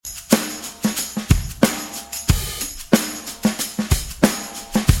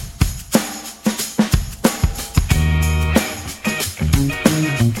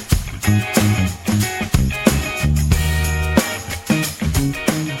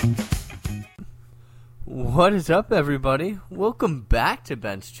What is up, everybody? Welcome back to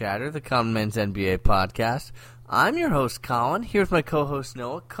Bench Chatter, the Common Man's NBA podcast. I'm your host, Colin. Here's my co-host,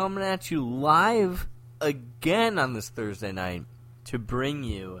 Noah, coming at you live again on this Thursday night to bring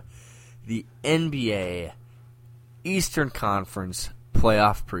you the NBA Eastern Conference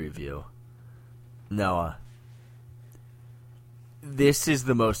playoff preview. Noah, this is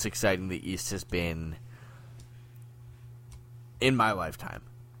the most exciting the East has been in my lifetime.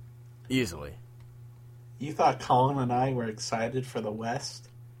 Easily. You thought Colin and I were excited for the West?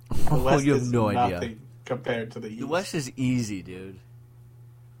 The West you have is no nothing idea. compared to the East. The West is easy, dude.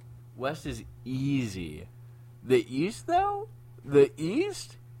 West is easy. The East, though? The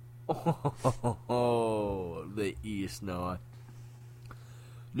East? Oh, the East, Noah.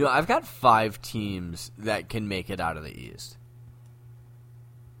 No, I've got 5 teams that can make it out of the East.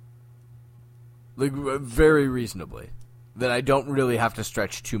 Like, very reasonably. That I don't really have to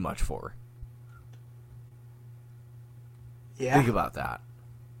stretch too much for. Yeah. Think about that.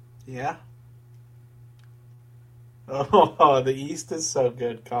 Yeah. Oh, the East is so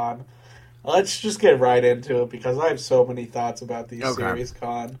good, Con. Let's just get right into it because I have so many thoughts about these series,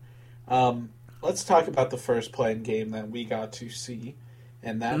 Con. Let's talk about the first playing game that we got to see,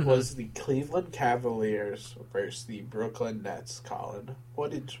 and that was the Cleveland Cavaliers versus the Brooklyn Nets, Colin.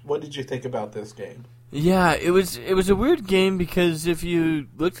 What did you think about this game? Yeah, it was a weird game because if you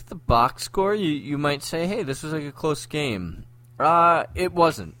looked at the box score, you might say, hey, this was like a close game. It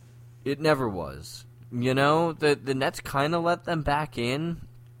wasn't. It never was. You know, the Nets kind of let them back in,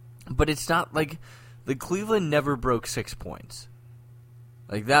 but it's not like the Cleveland never broke 6 points.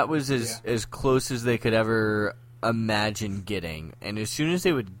 Like, that was as close as they could ever imagine getting. And as soon as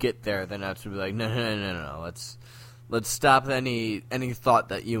they would get there, the Nets would be like, no. Let's stop any thought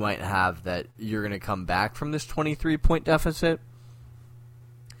that you might have that you're going to come back from this 23-point deficit.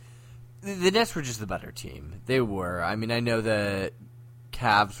 The Nets were just the better team. They were. I mean, I know the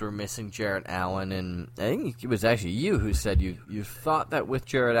Cavs were missing Jarrett Allen, and I think it was actually you who said you thought that with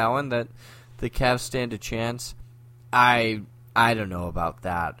Jarrett Allen that the Cavs stand a chance. I don't know about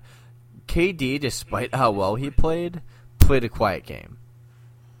that. KD, despite how well he played a quiet game.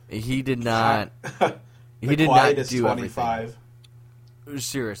 He did not... He did not do 25. Everything.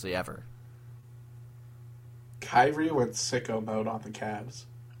 Seriously, ever. Kyrie went sicko mode on the Cavs.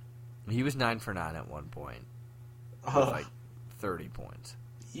 He was 9 for 9 at one point. Like 30 points.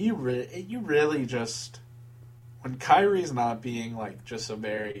 You really just... When Kyrie's not being like just a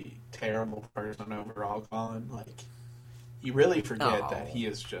very terrible person overall, Colin, like you really forget that he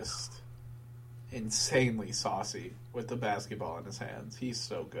is just insanely saucy with the basketball in his hands. He's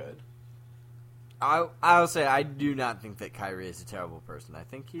so good. I'll say I do not think that Kyrie is a terrible person. I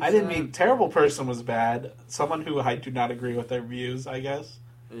think he's... I didn't mean terrible person was bad. Someone who I do not agree with their views, I guess.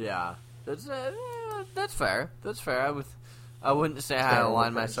 Yeah, that's fair. That's fair. I wouldn't say I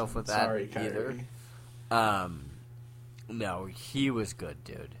align myself with that either. No, he was good,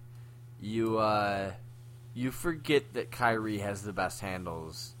 dude. You forget that Kyrie has the best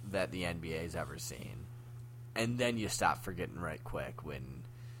handles that the NBA's ever seen, and then you stop forgetting right quick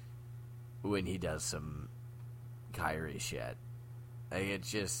when he does some Kyrie shit. Like,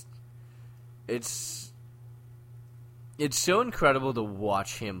 it's so incredible to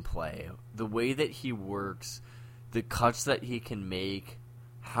watch him play. The way that he works, the cuts that he can make,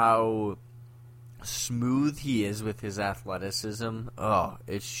 how smooth he is with his athleticism. Oh,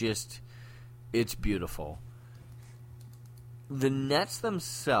 it's beautiful. The Nets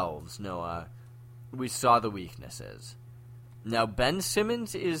themselves, Noah, we saw the weaknesses. Now, Ben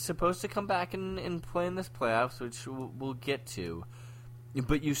Simmons is supposed to come back and play in this playoffs, which we'll get to.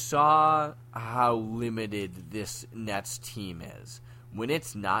 But you saw how limited this Nets team is. When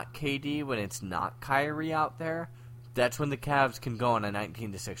it's not KD, when it's not Kyrie out there, that's when the Cavs can go on a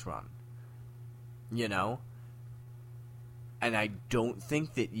 19-6 run. You know? And I don't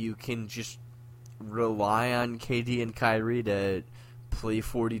think that you can just rely on KD and Kyrie to play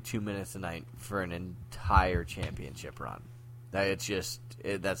 42 minutes a night for an entire championship run.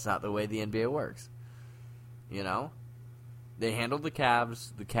 That's not the way the NBA works. You know? They handled the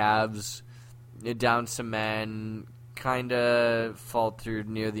Cavs. The Cavs down some men, kind of faltered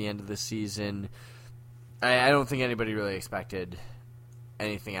near the end of the season. I don't think anybody really expected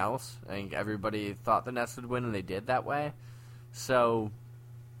anything else. I think everybody thought the Nets would win, and they did that way. So,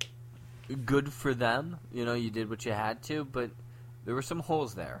 good for them. You know, you did what you had to, but there were some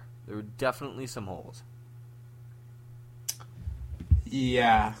holes there. There were definitely some holes.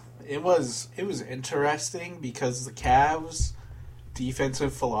 Yeah, it was interesting because the Cavs'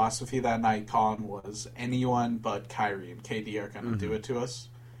 defensive philosophy that night, Colin, was anyone but Kyrie and KD are going to do it to us.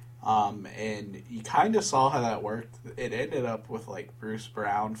 And you kind of saw how that worked. It ended up with like Bruce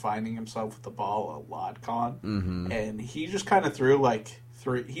Brown finding himself with the ball a lot, and he just kind of threw like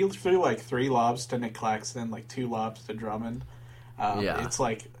three lobs to Nick Claxton, like 2 lobs to Drummond. It's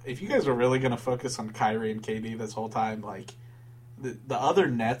like if you guys are really going to focus on Kyrie and KD this whole time, like the other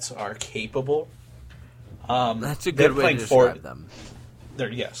Nets are capable. That's a good way to describe them.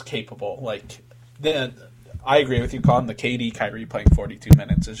 They're capable. Like I agree with you, Colin. The KD Kyrie playing 42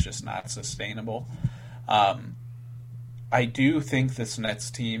 minutes is just not sustainable. I do think this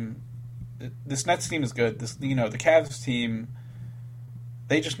Nets team is good. The Cavs team,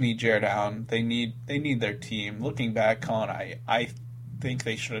 they just need Jared Allen. They need their team. Looking back, Colin, I think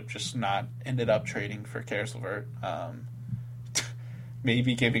they should have just not ended up trading for Caris LeVert.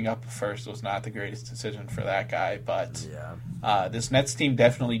 Maybe giving up a first was not the greatest decision for that guy, but this Nets team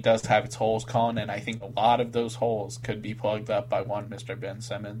definitely does have its holes, Colin, and I think a lot of those holes could be plugged up by one Mr. Ben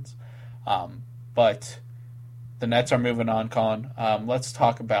Simmons. But the Nets are moving on, Colin. Let's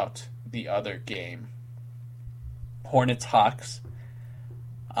talk about the other game. Hornets-Hawks.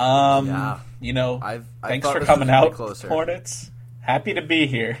 Thanks for coming out, Hornets. Happy to be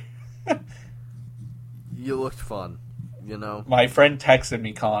here. You looked fun. My friend texted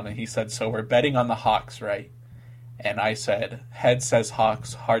me, Colin, and he said, so we're betting on the Hawks, right? And I said, head says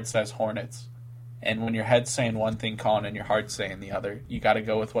Hawks, heart says Hornets. And when your head's saying one thing, Colin, and your heart's saying the other, you got to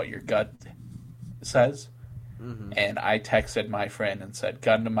go with what your gut says. Mm-hmm. And I texted my friend and said,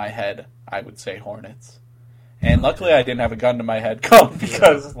 gun to my head, I would say Hornets. And luckily I didn't have a gun to my head, Colin,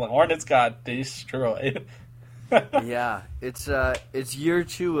 because the Hornets got destroyed. Yeah, it's year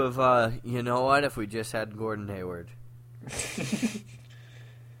 2 of, you know what, if we just had Gordon Hayward.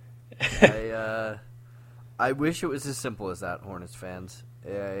 I wish it was as simple as that, Hornets fans.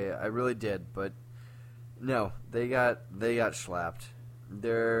 I really did, but no, they got slapped.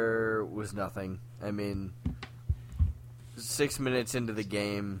 There was nothing. I mean, 6 minutes into the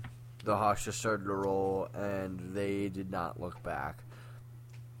game, the Hawks just started to roll, and they did not look back.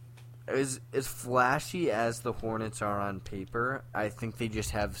 As flashy as the Hornets are on paper, I think they just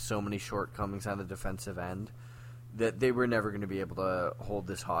have so many shortcomings on the defensive end that they were never going to be able to hold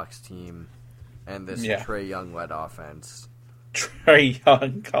this Hawks team and this Trae Young-led offense. Trae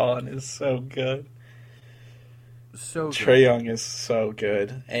Young, Colin, is so good. Trae Young is so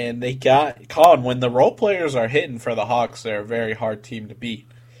good. And they got... Colin, when the role players are hitting for the Hawks, they're a very hard team to beat.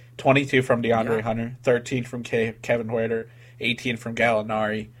 22 from DeAndre Hunter, 13 from Kevin Huerter, 18 from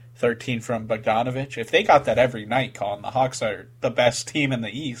Gallinari, 13 from Bogdanovic. If they got that every night, Colin, the Hawks are the best team in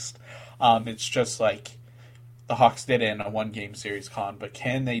the East. It's just like... The Hawks did it in a one-game series, Colin, but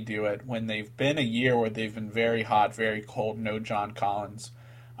can they do it when they've been a year where they've been very hot, very cold, no John Collins?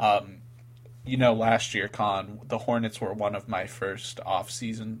 Last year, Colin, the Hornets were one of my first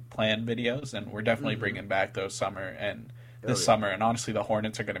off-season plan videos, and we're definitely bringing back those summer and summer. And honestly, the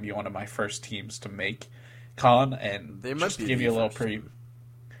Hornets are going to be one of my first teams to make, Colin. And they just to give you a little preview,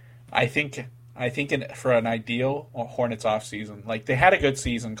 I think for an ideal Hornets off-season, like they had a good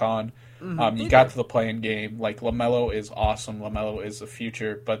season, Colin. You got to the play-in game. Like, LaMelo is awesome. LaMelo is the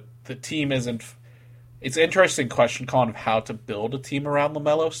future. But the team isn't... It's an interesting question, Colin, of how to build a team around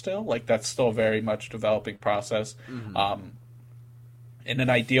LaMelo still. Like, that's still very much a developing process. Mm-hmm. In an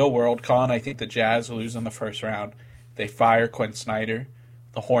ideal world, Colin, I think the Jazz lose in the first round. They fire Quinn Snyder.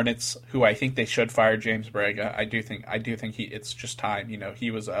 The Hornets, who I think they should fire James Borrega. I do think it's just time. He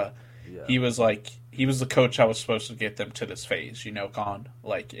was he was the coach I was supposed to get them to this phase, Colin.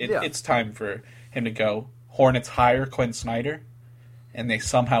 Like, it's time for him to go. Hornets hire Quinn Snyder, and they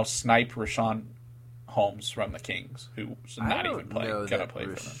somehow snipe Richaun Holmes from the Kings, who's not even going to play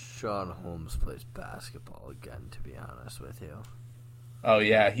for them. Richaun Holmes plays basketball again, to be honest with you. Oh,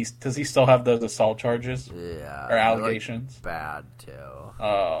 yeah. Does he still have those assault charges? Yeah. Or allegations? Bad, too.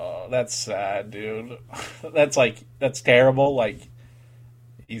 Oh, that's sad, dude. That's terrible. Like,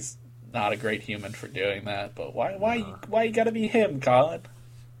 he's not a great human for doing that, but why you gotta be him, Colin?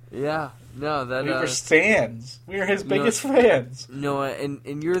 Yeah, no, that we were fans. We were his biggest fans. No,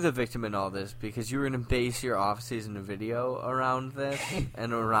 and you're the victim in all this because you were going to base your off-season video around this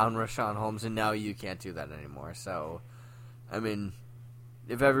and around Richaun Holmes, and now you can't do that anymore. So, I mean,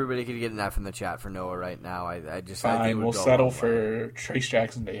 if everybody could get an F in the chat for Noah right now, I think we'll settle for Trace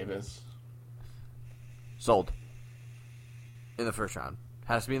Jackson Davis. Sold in the first round.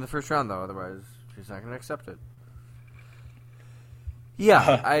 Has to be in the first round, though. Otherwise, she's not going to accept it.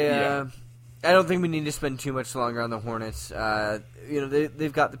 Yeah, I don't think we need to spend too much longer on the Hornets.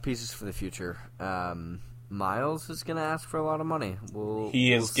 They've got the pieces for the future. Miles is going to ask for a lot of money.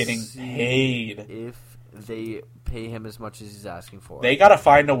 He is getting paid. If they pay him as much as he's asking for. They got to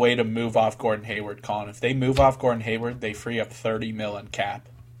find a way to move off Gordon Hayward, Colin. If they move off Gordon Hayward, they free up $30 million in cap.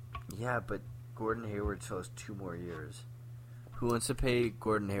 Yeah, but Gordon Hayward still has 2 more years. Who wants to pay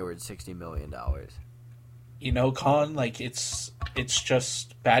Gordon Hayward $60 million? You know, Colin, like, it's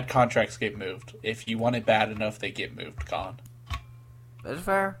just bad contracts get moved. If you want it bad enough, they get moved, Colin. That's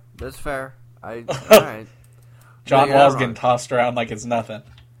fair. All right. John Wall's getting tossed around like it's nothing.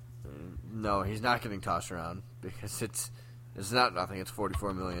 No, he's not getting tossed around because it's not nothing. It's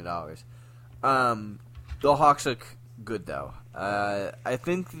 $44 million. The Hawks look good though. I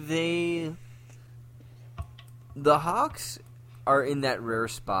think the Hawks are in that rare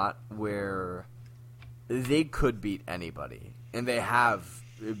spot where they could beat anybody, and they have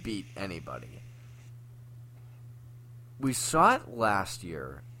beat anybody. We saw it last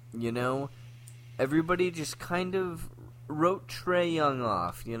year. You know, everybody just kind of wrote Trae Young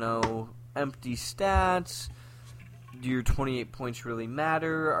off. You know, empty stats. Do your 28 points really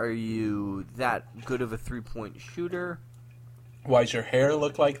matter? Are you that good of a 3-point shooter? Why does your hair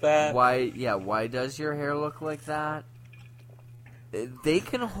look like that? Why does your hair look like that? They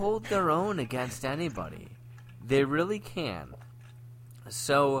can hold their own against anybody. They really can.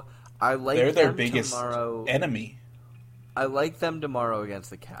 So I like they're their them biggest tomorrow. enemy. I like them tomorrow against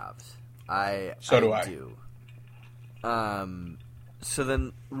the Cavs. I do. So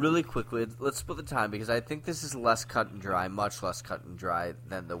then, really quickly, let's split the time because I think this is less cut and dry, much less cut and dry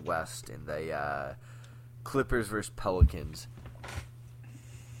than the West in the Clippers versus Pelicans.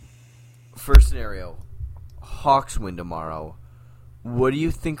 First scenario, Hawks win tomorrow. What do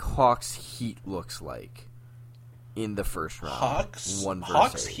you think Hawks Heat looks like in the first round?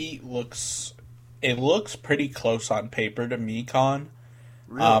 Hawks Heat looks pretty close on paper to me, Con.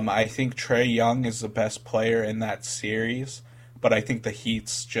 Really? I think Trae Young is the best player in that series, but I think the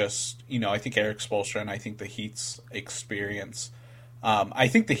Heat's just, I think Eric Spoelstra and I think the Heat's experience. I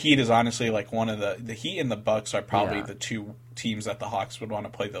think the Heat is honestly like one of the Heat and the Bucks are probably the two teams that the Hawks would want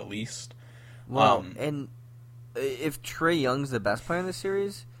to play the least. Well, and if Trae Young's the best player in the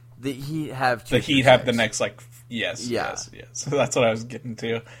series, the Heat have the next yes. So that's what I was getting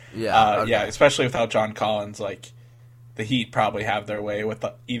to. Yeah, especially without John Collins, like the Heat probably have their way with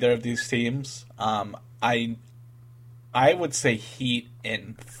either of these teams. I would say Heat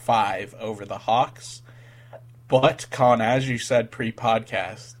in 5 over the Hawks, but Con, as you said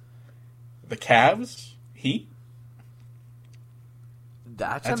pre-podcast, the Cavs Heat.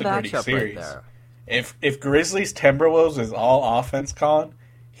 That's a matchup right there. If Grizzlies Timberwolves is all offense, Con,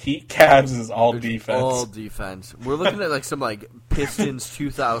 Heat Cavs is all defense. All defense. We're looking at some Pistons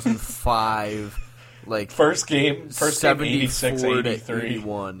 2005 first game 86,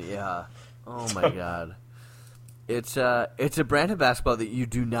 81. Yeah. Oh my god. It's a brand of basketball that you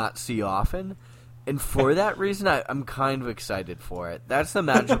do not see often, and for that reason, I'm kind of excited for it. That's the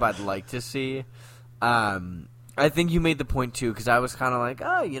matchup I'd like to see. I think you made the point too, because I was kind of like,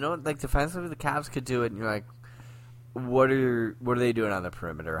 defensively the Cavs could do it, and you're like, what are they doing on the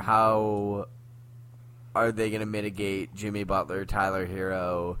perimeter? How are they going to mitigate Jimmy Butler, Tyler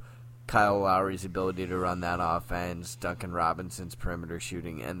Hero, Kyle Lowry's ability to run that offense, Duncan Robinson's perimeter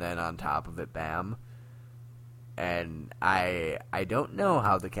shooting, and then on top of it, Bam. And I don't know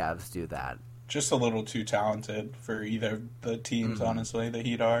how the Cavs do that. Just a little too talented for either of the teams, honestly, the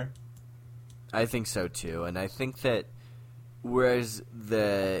Heat are. I think so, too. And I think that whereas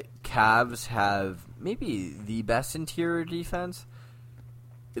the Cavs have maybe the best interior defense,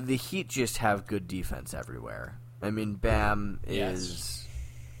 the Heat just have good defense everywhere. I mean, Bam is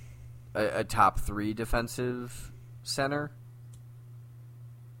a top 3 defensive center.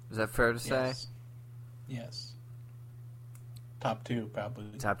 Is that fair to say? Yes. Top 2,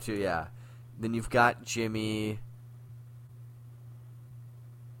 probably. Top 2, yeah. Then you've got Jimmy.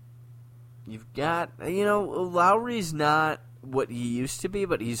 You've got, Lowry's not what he used to be,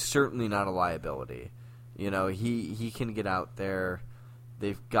 but he's certainly not a liability. He can get out there.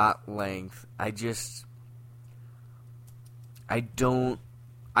 They've got length. I'd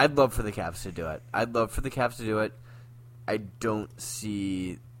love for the Cavs to do it. I don't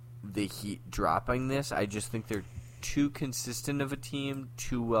see the Heat dropping this. I just think they're too consistent of a team,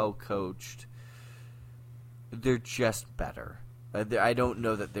 too well coached. They're just better. I don't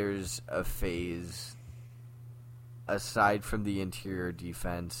know that there's a phase aside from the interior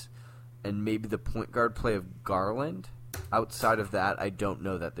defense and maybe the point guard play of Garland. Outside of that, I don't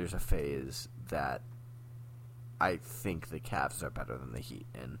know that there's a phase that I think the Cavs are better than the Heat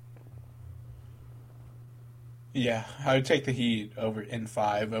in. Yeah, I would take the Heat in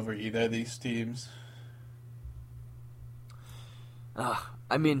 5 over either of these teams.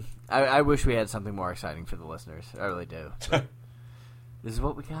 I mean, I wish we had something more exciting for the listeners. I really do. This is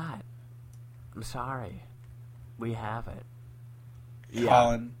what we got. I'm sorry. We have it.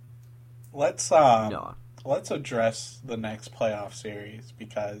 Colin, let's address the next playoff series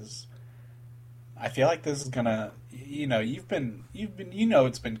because I feel like this is gonna. You've been.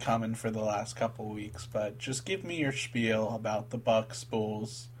 It's been coming for the last couple of weeks, but just give me your spiel about the Bucks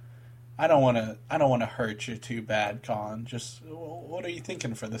Bulls. I don't want to hurt you too bad, Colin. Just what are you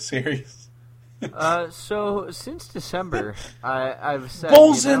thinking for the series? So since December, I've said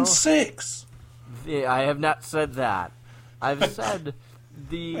Bulls in 6. I have not said that. I've said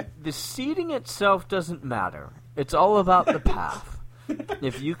the seeding itself doesn't matter. It's all about the path.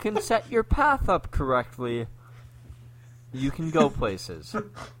 If you can set your path up correctly, you can go places.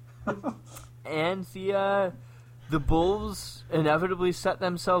 And the Bulls inevitably set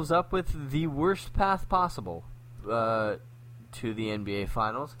themselves up with the worst path possible to the NBA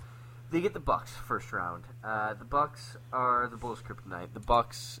Finals. They get the Bucks first round. The Bucks are the Bulls' kryptonite. The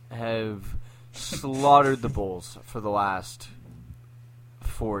Bucks have slaughtered the Bulls for the last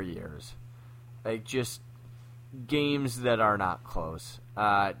 4 years. Like, just games that are not close.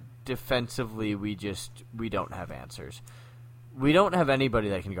 Defensively, we don't have answers. We don't have anybody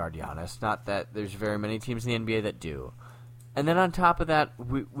that can guard Giannis. Not that there's very many teams in the NBA that do. And then on top of that,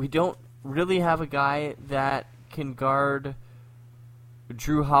 we don't really have a guy that can guard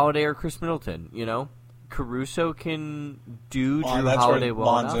Drew Holiday or Chris Middleton, Caruso can do Drew Holiday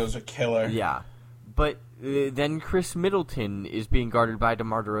well enough. Lonzo's a killer. Yeah. But then Chris Middleton is being guarded by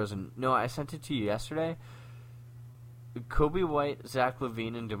DeMar DeRozan. No, I sent it to you yesterday. Kobe White, Zach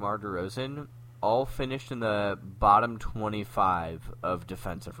LaVine, and DeMar DeRozan all finished in the bottom 25 of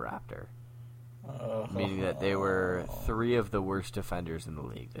Defensive Raptor. Meaning that they were 3 of the worst defenders in the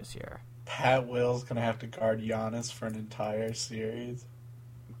league this year. Pat Will's going to have to guard Giannis for an entire series.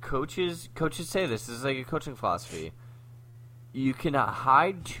 Coaches say this is like a coaching philosophy. You cannot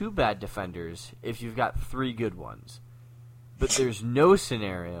hide 2 bad defenders if you've got 3 good ones. But there's no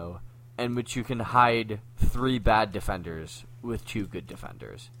scenario in which you can hide 3 bad defenders with 2 good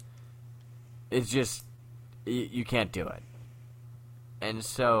defenders. It's just, you can't do it. And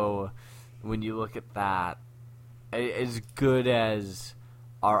so, when you look at that, as good as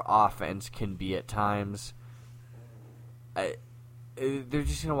our offense can be at times, they're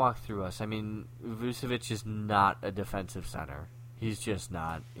just going to walk through us. I mean, Vucevic is not a defensive center. He's just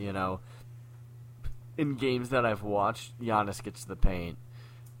not, In games that I've watched, Giannis gets to the paint.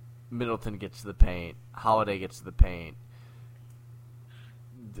 Middleton gets to the paint. Holiday gets to the paint.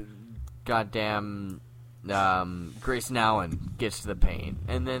 Goddamn Grayson Allen gets to the paint.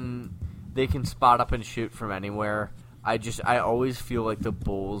 And then they can spot up and shoot from anywhere. I always feel like the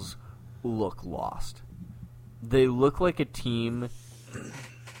Bulls look lost. They look like a team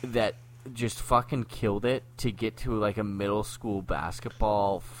that just fucking killed it to get to like a middle school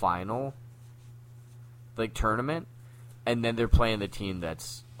basketball final, like tournament, and then they're playing the team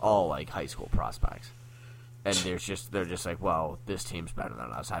that's all like high school prospects, and they're just like, well, this team's better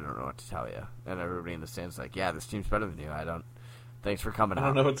than us. I don't know what to tell you. And everybody in the stands is like, yeah, this team's better than you. Thanks for coming out. I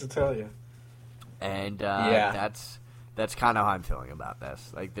don't know what to tell you. And that's kind of how I'm feeling about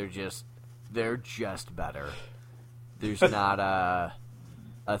this. Like they're just better. There's not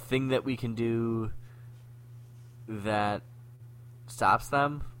a thing that we can do that stops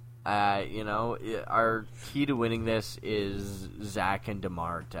them. Our key to winning this is Zach and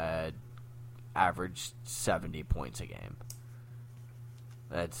DeMar to average 70 points a game.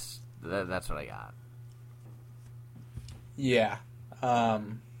 That's what I got. Yeah. I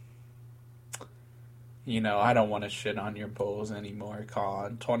don't want to shit on your Bulls anymore,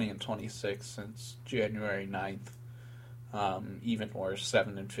 Colin. 20-26 since January 9th. Even worse,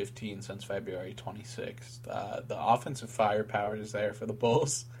 7-15 since February 26th. The offensive firepower is there for the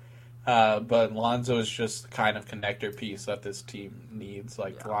Bulls. But Lonzo is just the kind of connector piece that this team needs.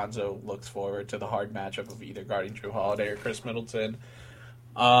 Lonzo looks forward to the hard matchup of either guarding Drew Holiday or Chris Middleton.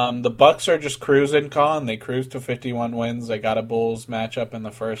 The Bucks are just cruising, Colin. They cruised to 51 wins. They got a Bulls matchup in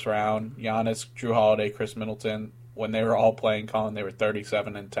the first round. Giannis, Drew Holiday, Chris Middleton. When they were all playing, Colin, they were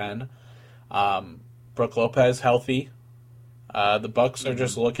 37-10. Brook Lopez healthy. The Bucks are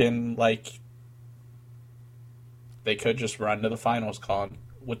just looking like they could just run to the finals, Colin.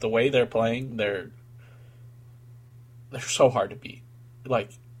 With the way they're playing, they're so hard to beat.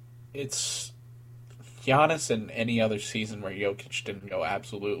 It's Giannis in any other season where Jokic didn't go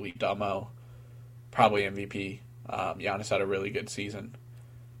absolutely dumbo. Probably MVP. Giannis had a really good season.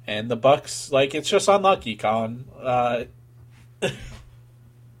 And the Bucks, it's just unlucky, Colin. But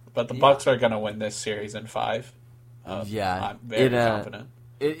the Bucks are going to win this series in 5. I'm very confident.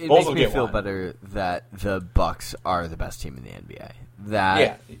 It Bulls makes me feel one. better that the Bucks are the best team in the NBA. That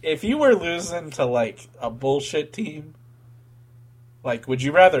Yeah, if you were losing to like a bullshit team, like would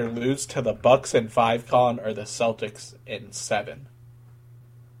you rather lose to the Bucks in 5, Con, or the Celtics in 7?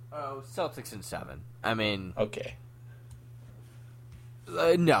 Oh, Celtics in 7. I mean, Okay.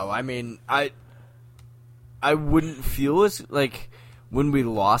 No. I mean, I wouldn't feel as like when we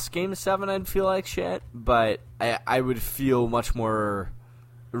lost Game 7, I'd feel like shit, but I would feel much more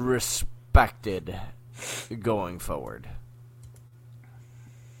respected going forward.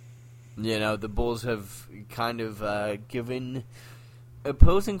 You know, the Bulls have kind of given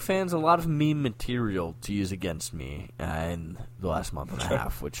opposing fans a lot of meme material to use against me in the last month and a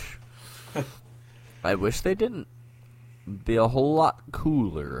half, which I wish they didn't. Be a whole lot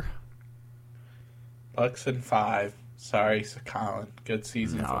cooler. Bucks in 5. Sorry, Colin. Good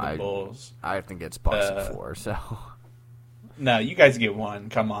season for the Bulls. I think it's Bucks in 4, so... No, you guys get 1.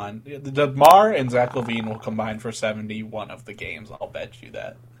 Come on. DeMar and Zach LaVine will combine for 71 of the games. I'll bet you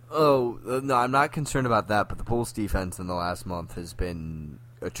that. Oh, no, I'm not concerned about that, but the Bulls' defense in the last month has been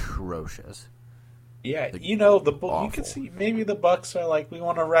atrocious. Yeah, you know, awful. You can see maybe the Bucks are like, we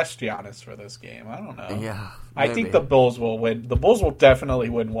want to rest Giannis for this game. I don't know. Yeah, I think the Bulls will win. The Bulls will definitely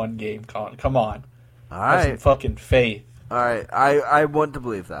win 1 game, Colin. Come on. All right. Have some fucking faith. All right, I want to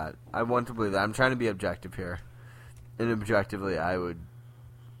believe that. I'm trying to be objective here. And objectively, I would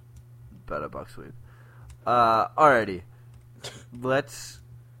bet a Bucks sweep. Alrighty. Let's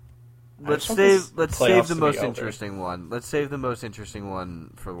save the most interesting one. Let's save the most interesting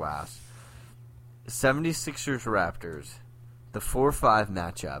one for last. 76ers Raptors, the 4-5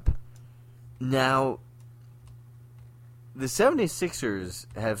 matchup. Now, the 76ers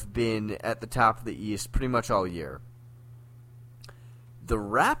have been at the top of the East pretty much all year. The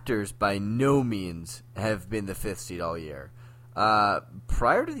Raptors, by no means, have been the 5th seed all year.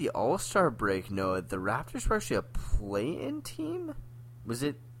 Prior to the All-Star break, Noah, the Raptors were actually a play-in team? Was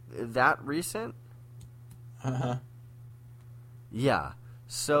it that recent? Uh-huh. Yeah.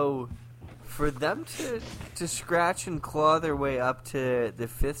 So, for them to scratch and claw their way up to the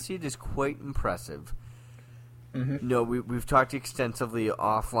 5th seed is quite impressive. Mm-hmm. No, we've talked extensively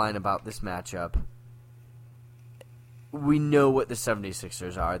offline about this matchup. We know what the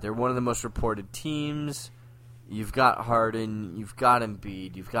 76ers are. They're one of the most reported teams. You've got Harden, you've got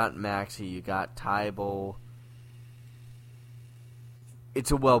Embiid, you've got Maxey, you've got Tybal.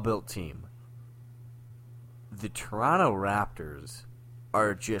 It's a well-built team. The Toronto Raptors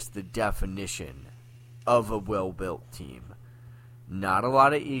are just the definition of a well-built team. Not a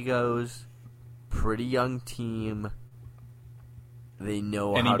lot of egos, pretty young team. They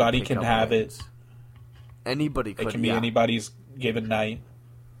know anybody how to pick can up have wins. it. Anybody could. It can be anybody's given night.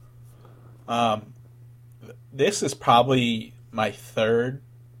 This is probably my 3rd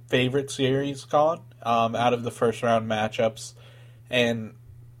favorite series, Colin, out of the first round matchups. And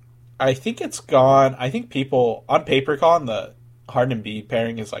I think it's gone. I think people, on paper, Colin, the Harden and Embiid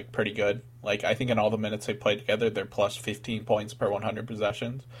pairing is like pretty good. Like, I think in all the minutes they play together, they're plus 15 points per 100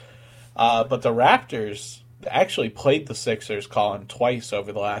 possessions. But the Raptors actually played the Sixers, Colin, twice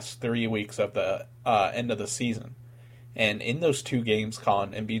over the last 3 weeks of the end of the season. And in those 2 games,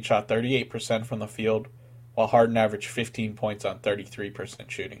 Colin, Embiid shot 38% from the field, while Harden averaged 15 points on 33%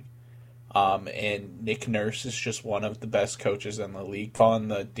 shooting. And Nick Nurse is just one of the best coaches in the league. On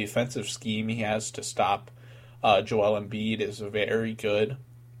the defensive scheme he has to stop Joel Embiid is very good.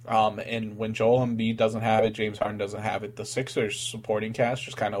 And when Joel Embiid doesn't have it, James Harden doesn't have it, the Sixers supporting cast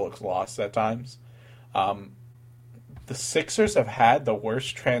just kind of looks lost at times. The Sixers have had the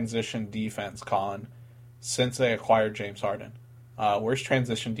worst transition defense, Colin, since they acquired James Harden. Worst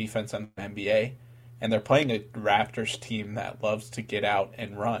transition defense in the NBA. And they're playing a Raptors team that loves to get out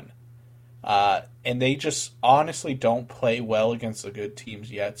and run. And they just honestly don't play well against the good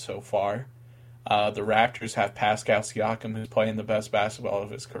teams yet so far. The Raptors have Pascal Siakam, who's playing the best basketball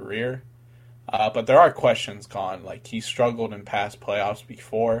of his career. But there are questions, Colin. Like, he struggled in past playoffs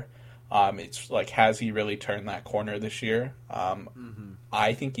before. It's like, has he really turned that corner this year?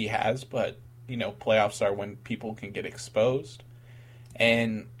 I think he has, but, you know, playoffs are when people can get exposed.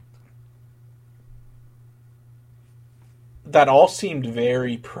 And that all seemed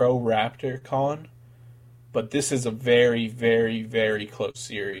very pro-Raptor, Colin. But this is a very, very, very close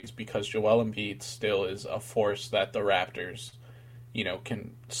series because Joel Embiid still is a force that the Raptors, you know,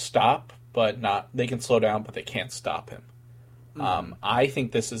 can stop, but not. They can slow down, but they can't stop him. I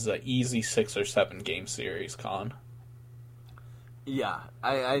think this is an easy 6 or 7 game series, Colin. Yeah,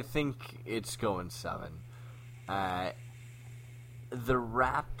 I think it's going 7. The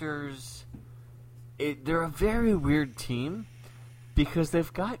Raptors, they're a very weird team because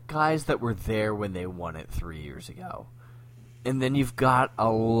they've got guys that were there when they won it 3 years ago. And then you've got a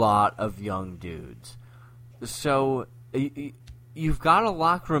lot of young dudes. So you've got a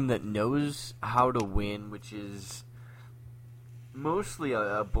locker room that knows how to win, which is mostly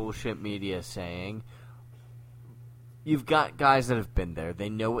a bullshit media saying. You've got guys that have been there. They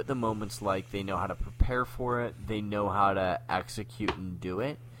know what the moment's like. They know how to prepare for it. They know how to execute and do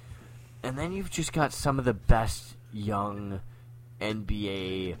it. And then you've just got some of the best young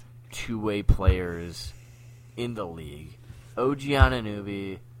NBA two-way players in the league. OG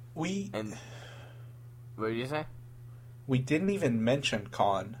Anunoby. What did you say? We didn't even mention,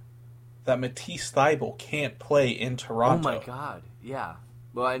 Con, that Matisse Thybulle can't play in Toronto. Oh my God, yeah.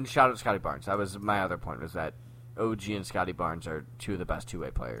 Well, and shout out Scotty Barnes. That was my other point, was that OG and Scotty Barnes are two of the best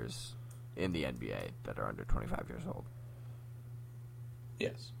two-way players in the NBA that are under 25 years old.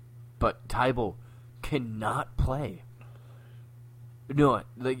 Yes. But Thybulle cannot play. No,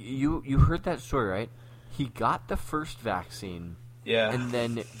 like you heard that story, right? He got the first vaccine, and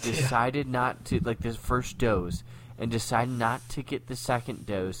then decided not to, like, the first dose, and decided not to get the second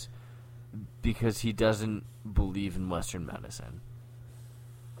dose because he doesn't believe in Western medicine.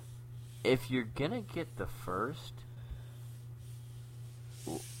 If you're gonna get the first,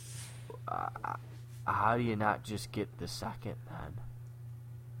 how do you not just get the second then?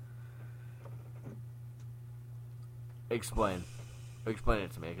 Explain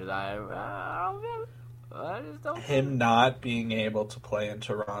it to me, because I don't get it. I just don't. Him not being able to play in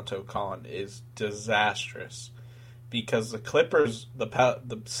Toronto, Colin, is disastrous, because the Clippers,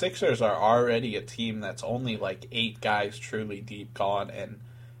 the Sixers are already a team that's only like 8 guys truly deep, Colin, and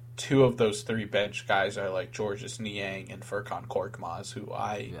 2 of those 3 bench guys are like Georges Niang and Furkan Korkmaz, who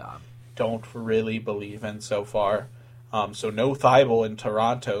I don't really believe in so far. So no Thybulle in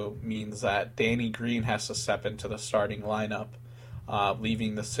Toronto means that Danny Green has to step into the starting lineup,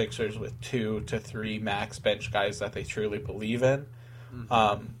 leaving the Sixers with 2 to 3 max bench guys that they truly believe in.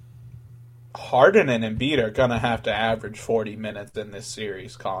 Mm-hmm. Harden and Embiid are going to have to average 40 minutes in this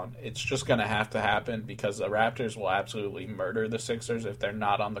series, Colin. It's just going to have to happen because the Raptors will absolutely murder the Sixers if they're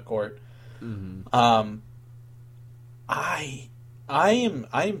not on the court. Mm-hmm. I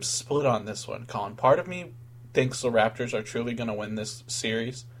am split on this one, Colin. Part of me thinks the Raptors are truly going to win this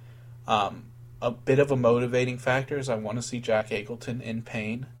series. A bit of a motivating factor is I want to see Jack Eagleton in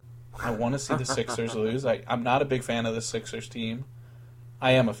pain. I want to see the Sixers lose. I'm not a big fan of the Sixers team.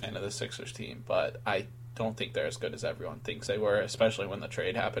 I am a fan of the Sixers team, but I don't think they're as good as everyone thinks they were, especially when the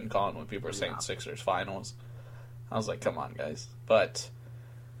trade happened, Colin, when people were saying Sixers finals. I was like, come on, guys. But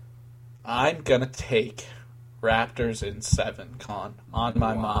I'm going to take Raptors in 7, Colin, on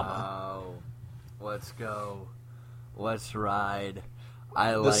my mama. Let's go. Let's ride.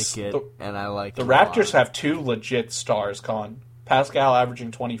 I like it, and I like the Raptors have 2 legit stars, Colin. Pascal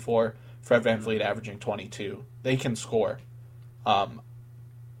averaging 24, Fred VanVleet averaging 22. They can score.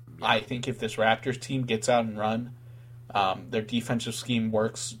 I think if this Raptors team gets out and run, their defensive scheme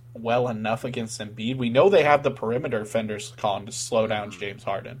works well enough against Embiid. We know they have the perimeter defenders, Colin, to slow down James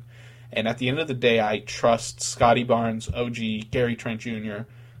Harden. And at the end of the day, I trust Scotty Barnes, OG, Gary Trent Jr.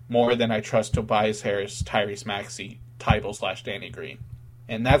 more than I trust Tobias Harris, Tyrese Maxey, Thybulle / Danny Green.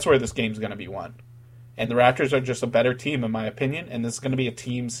 And that's where this game's going to be won. And the Raptors are just a better team, in my opinion, and this is going to be a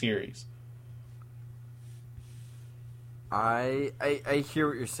team series. I hear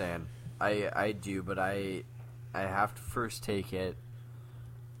what you're saying. I do, but I have to first take it.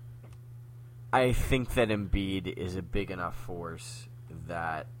 I think that Embiid is a big enough force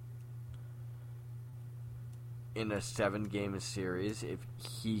that in a 7-game series, if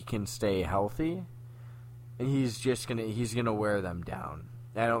he can stay healthy, he's gonna wear them down.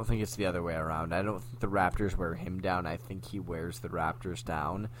 I don't think it's the other way around. I don't think the Raptors wear him down. I think he wears the Raptors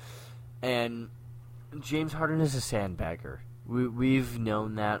down. And James Harden is a sandbagger. We've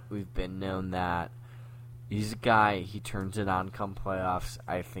known that. We've been known that. He's a guy, he turns it on come playoffs.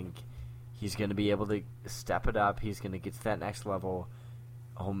 I think he's going to be able to step it up. He's going to get to that next level.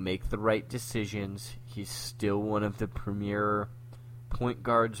 He'll make the right decisions. He's still one of the premier point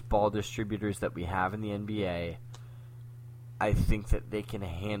guards, ball distributors that we have in the NBA. I think that they can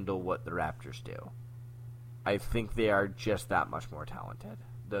handle what the Raptors do. I think they are just that much more talented.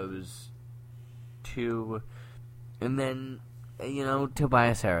 Those 2. And then,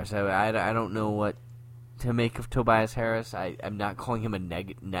 Tobias Harris. I don't know what to make of Tobias Harris. I'm not calling him a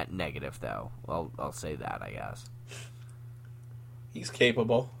net negative, though. I'll say that, I guess. He's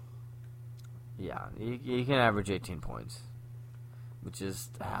capable. Yeah, he can average 18 points, which is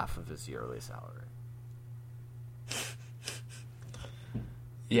half of his yearly salary.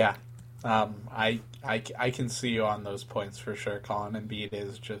 Yeah. I can see you on those points for sure. Colin Embiid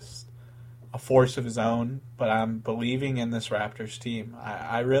is just a force of his own, but I'm believing in this Raptors team.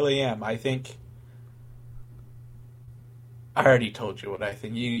 I really am. I think I already told you what I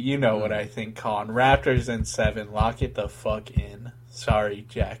think. You know what I think, Colin. Raptors in 7. Lock it the fuck in. Sorry,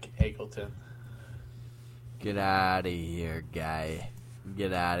 Jack Eggleton. Get out of here, guy.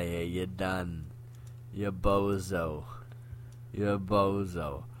 Get out of here. You're done. You're bozo. You're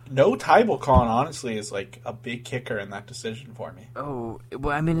bozo. No Tybal, Colin, honestly, is like a big kicker in that decision for me. Oh,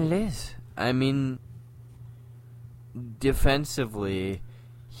 well, I mean, it is. I mean, defensively,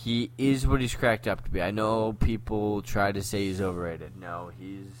 he is what he's cracked up to be. I know people try to say he's overrated. No,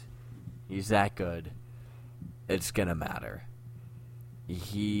 he's that good. It's gonna matter.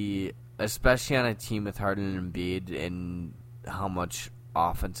 He, especially on a team with Harden and Embiid, and how much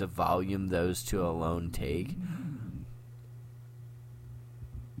offensive volume those two alone take,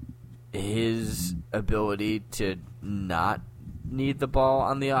 his ability to not need the ball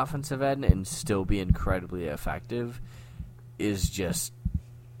on the offensive end and still be incredibly effective is just,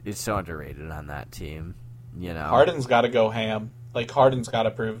 it's so underrated on that team. You know, Harden's got to go ham. Like, Harden's got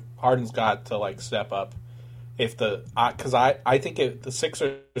to like step up. Because I think the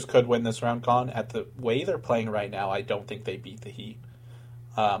Sixers could win this round, Con. At the way they're playing right now, I don't think they beat the Heat.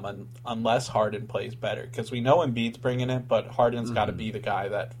 Unless Harden plays better. Because we know Embiid's bringing it, but Harden's got to be the guy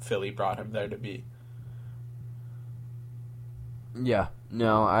that Philly brought him there to be. Yeah,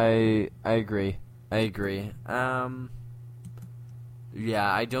 no, I agree. Yeah,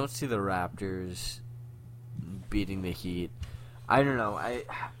 I don't see the Raptors beating the Heat. I don't know.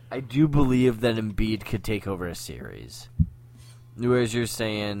 I do believe that Embiid could take over a series. Whereas you're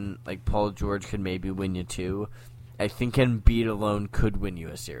saying, like, Paul George could maybe win you 2. I think Embiid alone could win you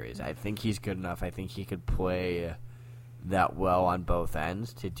a series. I think he's good enough. I think he could play that well on both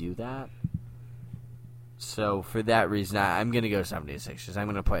ends to do that. So, for that reason, I'm going to go 76ers. I'm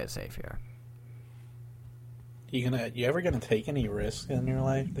going to play it safe here. You ever going to take any risks in your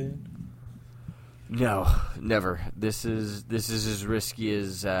life, dude? No, never. This is as risky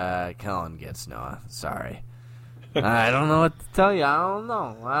as Kellen gets, Noah. Sorry. I don't know what to tell you. I don't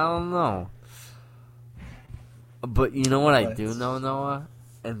know. But you know what I do know, Noah?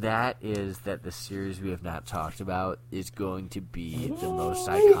 And that is that the series we have not talked about is going to be the most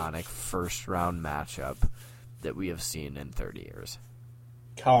iconic first-round matchup that we have seen in 30 years.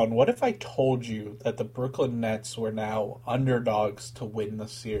 Colin, what if I told you that the Brooklyn Nets were now underdogs to win the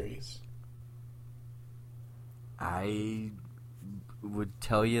series? I would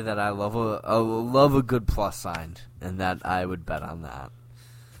tell you that I love a good plus sign, and that I would bet on that.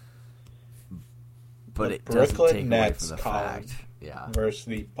 But the it doesn't Brooklyn take Nets, away from the Colin, fact. Yeah. Versus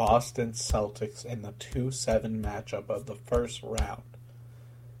the Boston Celtics in the 2-7 matchup of the first round.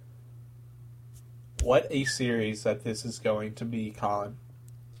 What a series that this is going to be, Colin.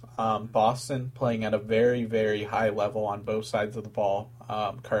 Boston playing at a very, very high level on both sides of the ball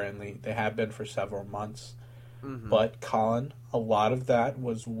currently. They have been for several months. Mm-hmm. But, Colin, a lot of that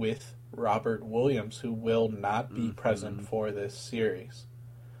was with Robert Williams, who will not be present for this series.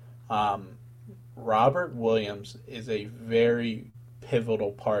 Robert Williams is a very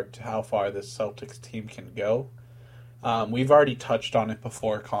pivotal part to how far this Celtics team can go. We've already touched on it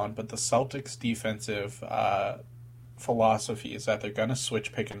before, Colin, but the Celtics' defensive philosophy is that they're going to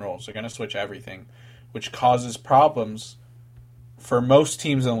switch pick and rolls. They're going to switch everything, which causes problems for most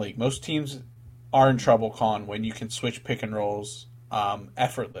teams in the league. Most teams are in trouble, Colin, when you can switch pick and rolls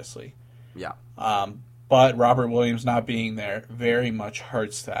effortlessly. Yeah. But Robert Williams not being there very much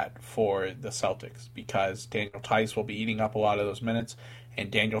hurts that for the Celtics because Daniel Tice will be eating up a lot of those minutes, and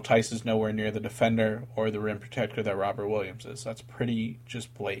Daniel Tice is nowhere near the defender or the rim protector that Robert Williams is. That's pretty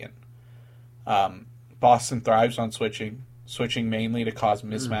just blatant. Boston thrives on switching mainly to cause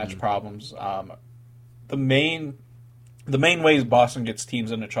mismatch problems. The main ways Boston gets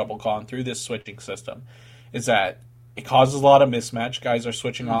teams into trouble, Colin, through this switching system is that it causes a lot of mismatch. Guys are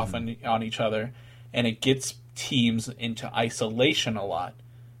switching off on each other, and it gets teams into isolation a lot.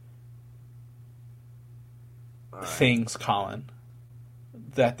 Right. Things, Colin,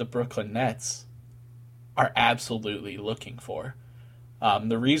 that the Brooklyn Nets are absolutely looking for.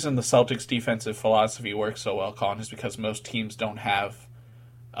 The reason the Celtics' defensive philosophy works so well, Colin, is because most teams don't have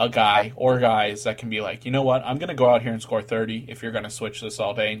a guy or guys that can be like, you know what, I'm going to go out here and score 30 if you're going to switch this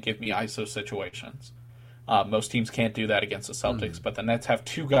all day and give me ISO situations. Most teams can't do that against the Celtics, but the Nets have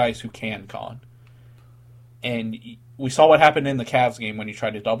two guys who can, Colin. And we saw what happened in the Cavs game when you try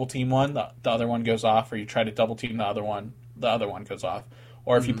to double-team one, the other one goes off, or you try to double-team the other one goes off.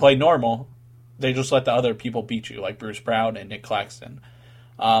 Or if you play normal, they just let the other people beat you, like Bruce Brown and Nick Claxton.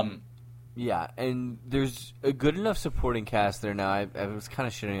 Yeah, and there's a good enough supporting cast there now. I was kind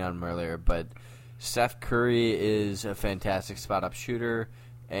of shitting on him earlier, but Steph Curry is a fantastic spot-up shooter,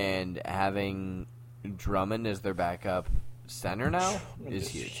 and having Drummond as their backup center now is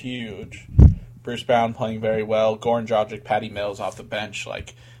huge. Huge. Bruce Brown playing very well. Goran Dragic, Patty Mills off the bench.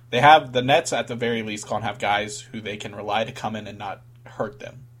 Like, they have the Nets at the very least can't have guys who they can rely to come in and not hurt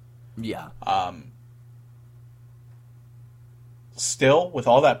them. Yeah. Still, with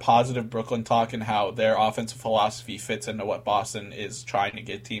all that positive Brooklyn talk and how their offensive philosophy fits into what Boston is trying to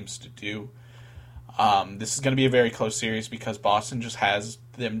get teams to do, this is going to be a very close series because Boston just has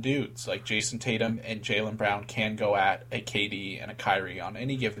them dudes. Like Jason Tatum and Jaylen Brown can go at a KD and a Kyrie on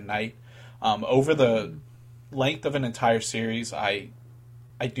any given night. Over the length of an entire series, I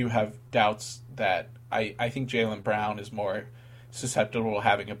do have doubts that I think Jaylen Brown is more susceptible to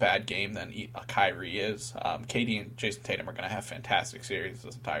having a bad game than a Kyrie is. KD and Jason Tatum are going to have fantastic series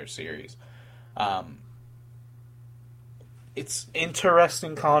this entire series. It's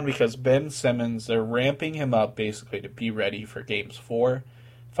interesting, Colin, because Ben Simmons, they're ramping him up basically to be ready for games 4,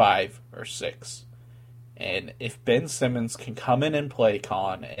 5, or 6. And if Ben Simmons can come in and play,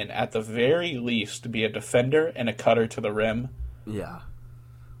 Colin, and at the very least be a defender and a cutter to the rim, yeah,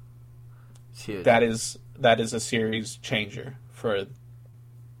 that is a series changer for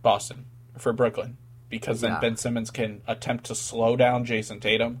Boston, for Brooklyn, because then Ben Simmons can attempt to slow down Jason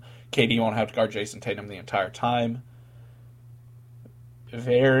Tatum. KD won't have to guard Jason Tatum the entire time.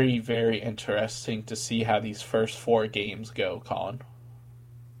 Very, very interesting to see how these first 4 games go, Colin.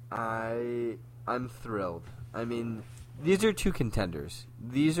 I'm thrilled. I mean, these are 2 contenders.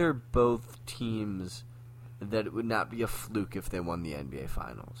 These are both teams that it would not be a fluke if they won the NBA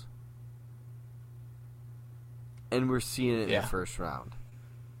Finals. And we're seeing it in the first round.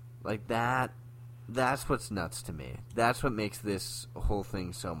 Like, that's what's nuts to me. That's what makes this whole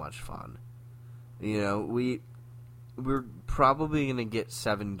thing so much fun. You know, we're probably going to get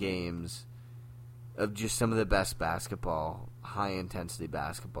 7 games of just some of the best basketball, high-intensity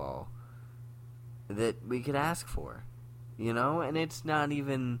basketball that we could ask for. You know? And it's not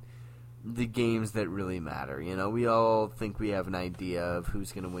even the games that really matter. You know, we all think we have an idea of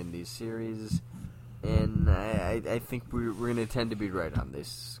who's going to win these series. And I think we're going to tend to be right on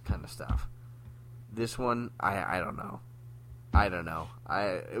this kind of stuff. This one, I don't know. I don't know.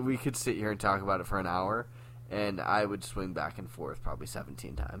 We could sit here and talk about it for an hour, and I would swing back and forth probably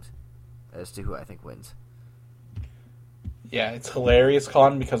 17 times as to who I think wins. Yeah, it's hilarious,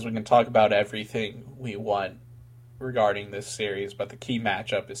 Colin, because we can talk about everything we want regarding this series, but the key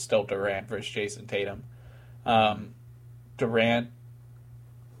matchup is still Durant versus Jason Tatum.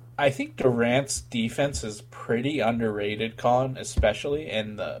 I think Durant's defense is pretty underrated, Colin, especially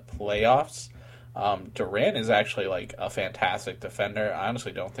in the playoffs. Durant is actually like a fantastic defender. I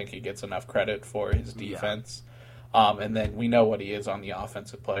honestly don't think he gets enough credit for his defense. Yeah. And then we know what he is on the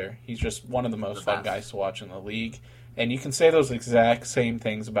offensive player. He's just one of the most fun guys to watch in the league. And you can say those exact same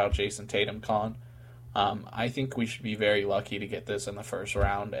things about Jason Tatum, Colin. I think we should be very lucky to get this in the first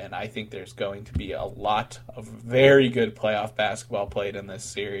round, and I think there's going to be a lot of very good playoff basketball played in this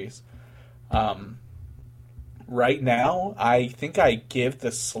series. Right now, I think I give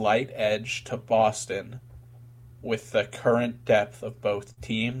the slight edge to Boston with the current depth of both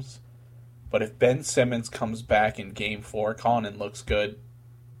teams. But if Ben Simmons comes back in Game 4, Colin, and looks good,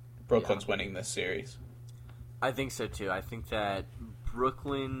 Brooklyn's winning this series. I think so, too. I think that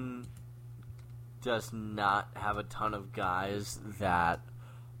Brooklyn does not have a ton of guys that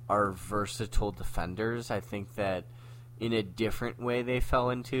are versatile defenders. I think that in a different way they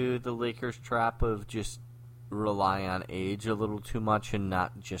fell into the Lakers' trap of just rely on age a little too much and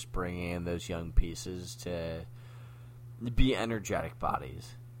not just bringing in those young pieces to be energetic bodies,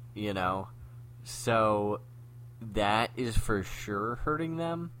 you know? So that is for sure hurting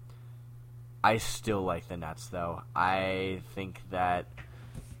them. I still like the Nets, though. I think that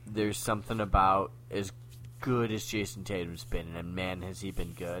there's something about as good as Jason Tatum's been, and man, has he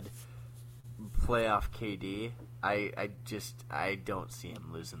been good. Playoff KD, I don't see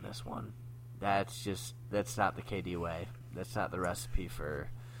him losing this one. That's not the KD way. That's not the recipe for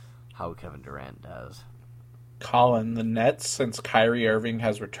how Kevin Durant does. Colin, the Nets, since Kyrie Irving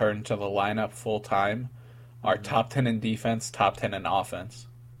has returned to the lineup full time, are top 10 in defense, top 10 in offense.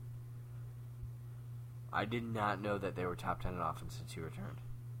 I did not know that they were top 10 in offense since he returned.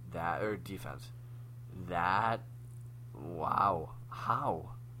 Or defense. Wow.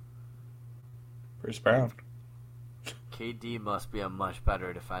 How? Bruce Brown. KD must be a much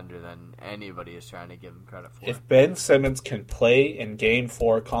better defender than anybody is trying to give him credit for. If Ben Simmons can play in Game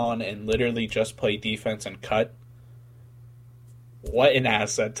 4, Colin, and literally just play defense and cut, what an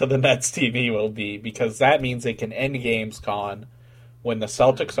asset to the Nets team he will be, because that means they can end games, Colin, when the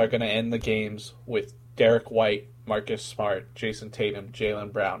Celtics are going to end the games with Derek White, Marcus Smart, Jason Tatum,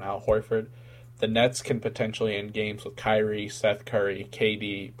 Jaylen Brown, Al Horford. The Nets can potentially end games with Kyrie, Seth Curry,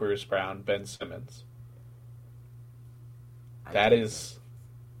 KD, Bruce Brown, Ben Simmons. I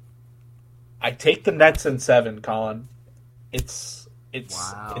take the Nets in 7, Colin. It's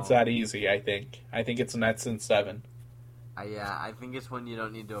that easy, I think. I think it's Nets in 7. I think it's one you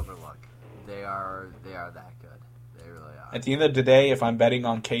don't need to overlook. They are that good. They really are. At the end of the day, if I'm betting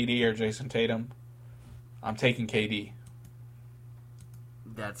on KD or Jason Tatum, I'm taking KD.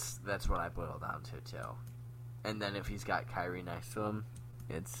 That's what I boil down to too. And then if he's got Kyrie next to him,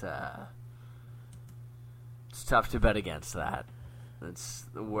 it's tough to bet against that. That's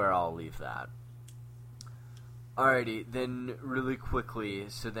where I'll leave that. Alrighty, then really quickly,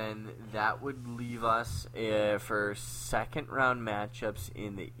 so then that would leave us for second round matchups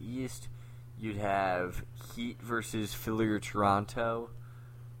in the East. You'd have Heat versus Philly or Toronto,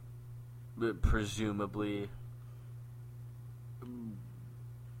 presumably.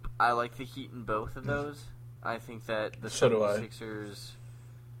 I like the Heat in both of those. I think that the 76ers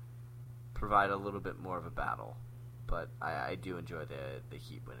provide a little bit more of a battle, but I do enjoy the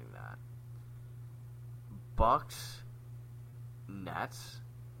Heat winning that. Bucks, Nets.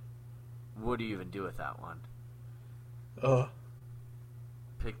 What do you even do with that one?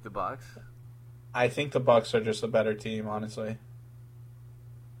 Pick the Bucks. I think the Bucks are just a better team, honestly.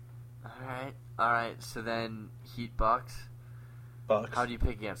 All right. So then Heat, Bucks. How do you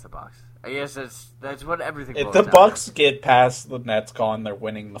pick against the Bucks? I guess that's what everything. If the Bucks get past the Nets, Colin, they're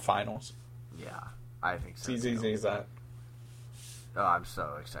winning the finals. Yeah, I think so. It's easy as that. Oh, I'm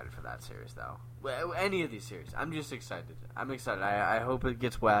so excited for that series, though. Any of these series, I'm just excited. I'm excited. I hope it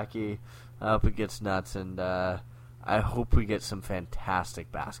gets wacky. I hope it gets nuts, and I hope we get some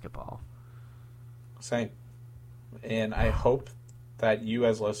fantastic basketball. Same. And I hope that you,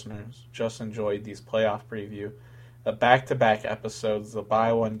 as listeners, just enjoyed these playoff preview. The back-to-back episodes, the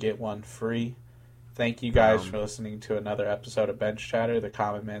buy one, get one free. Thank you guys for listening to another episode of Bench Chatter, the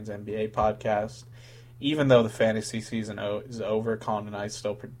Common Man's NBA podcast. Even though the fantasy season is over, Colin and I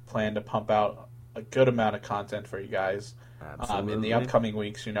still plan to pump out a good amount of content for you guys. In the upcoming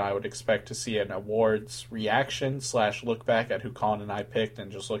weeks, I would expect to see an awards reaction / look back at who Colin and I picked,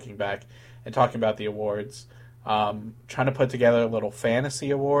 and just looking back and talking about the awards. Trying to put together a little fantasy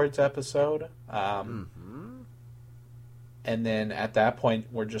awards episode. And then at that point,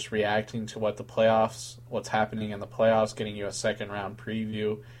 we're just reacting to what's happening in the playoffs, getting you a second round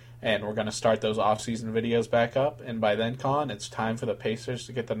preview. And we're going to start those off-season videos back up. And by then, Colin, it's time for the Pacers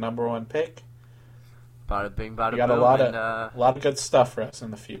to get the number 1 pick. Bada bing, bada boom. We got a lot of good stuff for us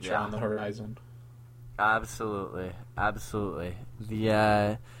in the future on the horizon. Absolutely.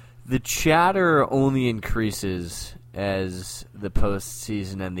 The chatter only increases as the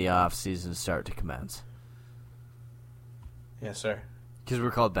postseason and the off-season start to commence. Yes, sir. Because we're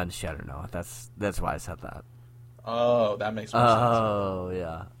called Bench Chatter now. That's why I said that. Oh, that makes more sense. Oh,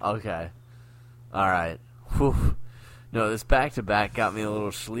 yeah. Okay. All right. Whew. No, this back-to-back got me a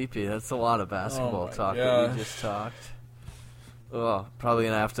little sleepy. That's a lot of basketball talk that we just talked. Oh, probably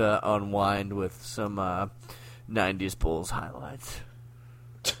going to have to unwind with some 90s Bulls highlights.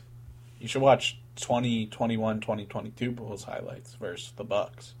 You should watch 2021, 2022 Bulls highlights versus the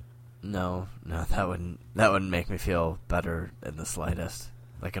Bucks. No, that wouldn't make me feel better in the slightest,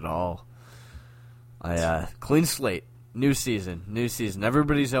 like at all. Clean slate, new season.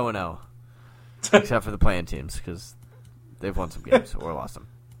 Everybody's 0-0, except for the playing teams because they've won some games or lost them.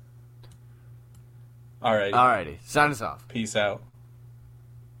 Alrighty, sign us off. Peace out.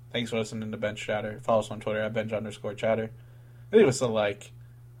 Thanks for listening to Bench Chatter. Follow us on Twitter at bench_chatter. Leave us a like,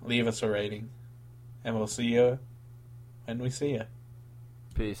 leave us a rating, and we'll see you when we see you.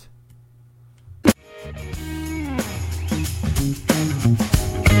 Peace. Thank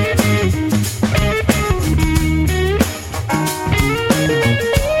you.